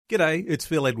G'day, it's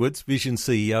Phil Edwards, Vision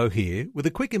CEO here, with a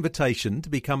quick invitation to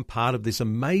become part of this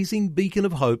amazing beacon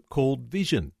of hope called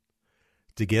Vision.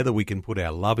 Together we can put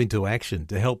our love into action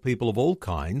to help people of all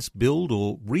kinds build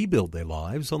or rebuild their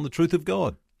lives on the truth of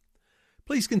God.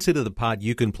 Please consider the part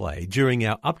you can play during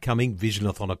our upcoming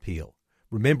Visionathon appeal,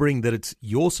 remembering that it's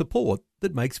your support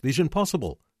that makes Vision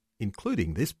possible,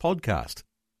 including this podcast.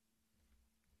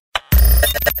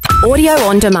 Audio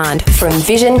on demand from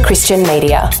Vision Christian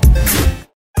Media.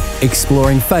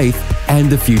 Exploring faith and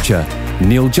the future.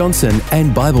 Neil Johnson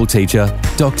and Bible teacher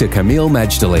Dr. Kameel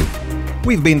Majdali.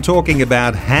 We've been talking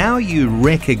about how you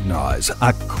recognise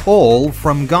a call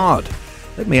from God.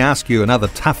 Let me ask you another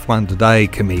tough one today,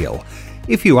 Kameel.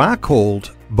 If you are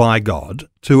called by God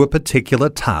to a particular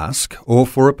task or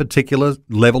for a particular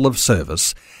level of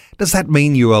service, does that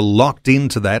mean you are locked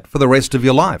into that for the rest of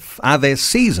your life? Are there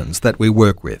seasons that we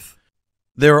work with?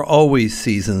 There are always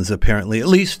seasons, apparently, at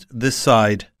least this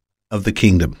side of the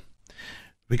kingdom.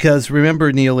 Because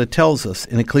remember, Neil, it tells us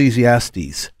in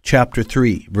Ecclesiastes chapter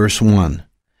 3, verse 1,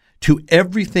 "To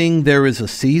everything there is a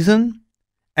season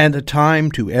and a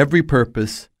time to every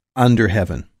purpose under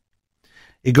heaven."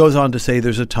 It goes on to say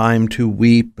there's a time to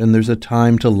weep and there's a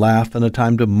time to laugh and a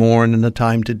time to mourn and a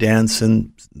time to dance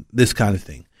and this kind of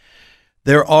thing.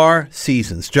 There are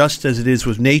seasons. Just as it is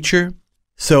with nature,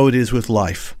 so it is with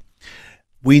life.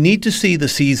 We need to see the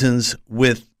seasons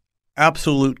with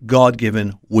absolute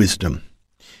God-given wisdom.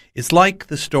 It's like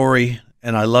the story,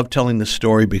 and I love telling this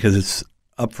story because it's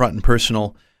upfront and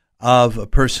personal, of a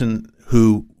person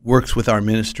who works with our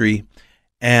ministry.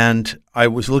 And I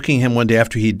was looking at him one day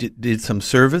after he did some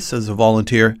service as a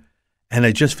volunteer, and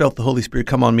I just felt the Holy Spirit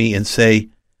come on me and say,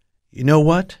 "You know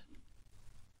what?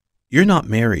 You're not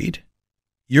married.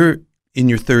 You're in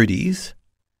your 30s,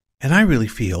 and I really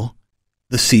feel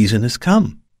the season has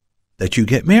come that you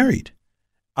get married."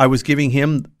 I was giving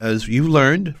him, as you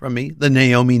learned from me, the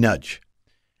Naomi nudge.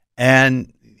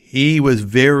 And he was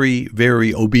very,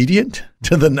 very obedient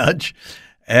to the nudge.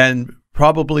 And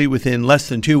probably within less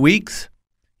than 2 weeks,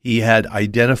 he had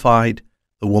identified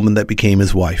the woman that became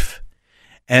his wife.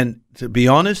 And to be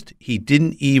honest, he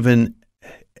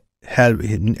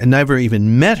never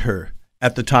even met her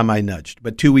at the time I nudged.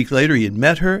 But 2 weeks later, he had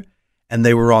met her and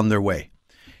they were on their way.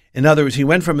 In other words, he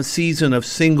went from a season of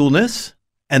singleness,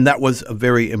 and that was a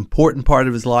very important part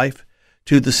of his life,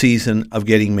 to the season of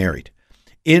getting married.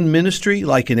 In ministry,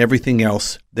 like in everything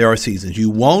else, there are seasons. You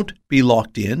won't be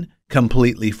locked in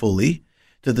completely, fully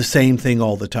to the same thing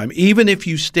all the time. Even if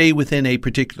you stay within a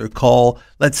particular call,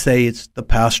 let's say it's the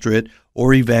pastorate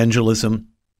or evangelism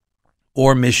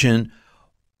or mission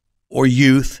or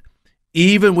youth,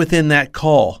 even within that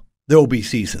call, there will be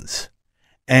seasons.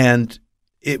 And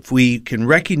if we can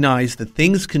recognize that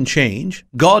things can change,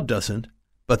 God doesn't,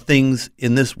 but things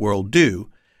in this world do,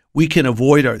 we can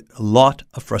avoid a lot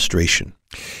of frustration.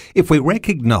 If we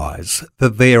recognise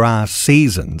that there are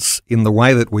seasons in the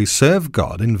way that we serve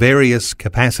God in various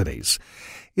capacities,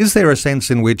 is there a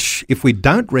sense in which if we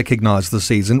don't recognise the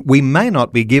season, we may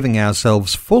not be giving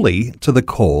ourselves fully to the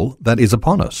call that is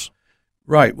upon us?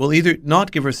 Right. We'll either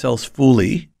not give ourselves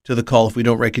fully to the call if we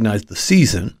don't recognize the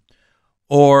season,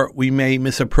 or we may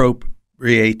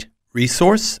misappropriate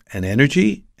resource and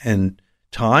energy and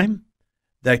time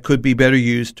that could be better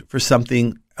used for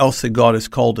something else that God has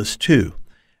called us to.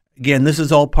 Again, this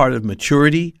is all part of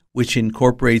maturity, which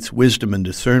incorporates wisdom and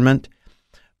discernment.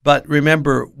 But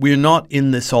remember, we're not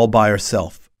in this all by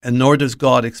ourselves, and nor does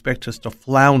God expect us to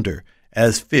flounder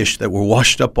as fish that were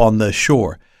washed up on the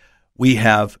shore. We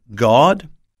have God,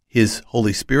 His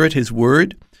Holy Spirit, His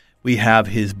Word. We have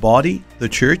His body, the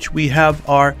church. We have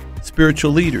our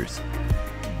spiritual leaders.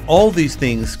 All these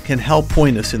things can help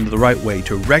point us in the right way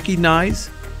to recognize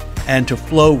and to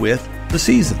flow with the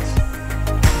seasons.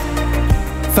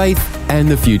 Faith and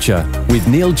the Future with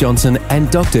Neil Johnson and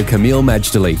Dr. Kameel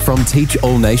Majdali from Teach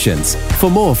All Nations. For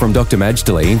more from Dr.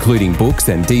 Majdali, including books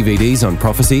and DVDs on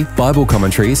prophecy, Bible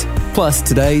commentaries, plus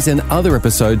today's and other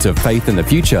episodes of Faith and the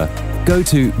Future, go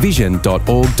to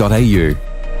vision.org.au.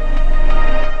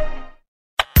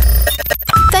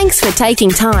 Thanks for taking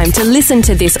time to listen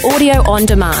to this audio on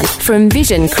demand from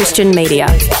Vision Christian Media.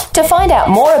 To find out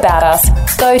more about us,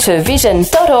 go to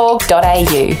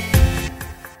vision.org.au.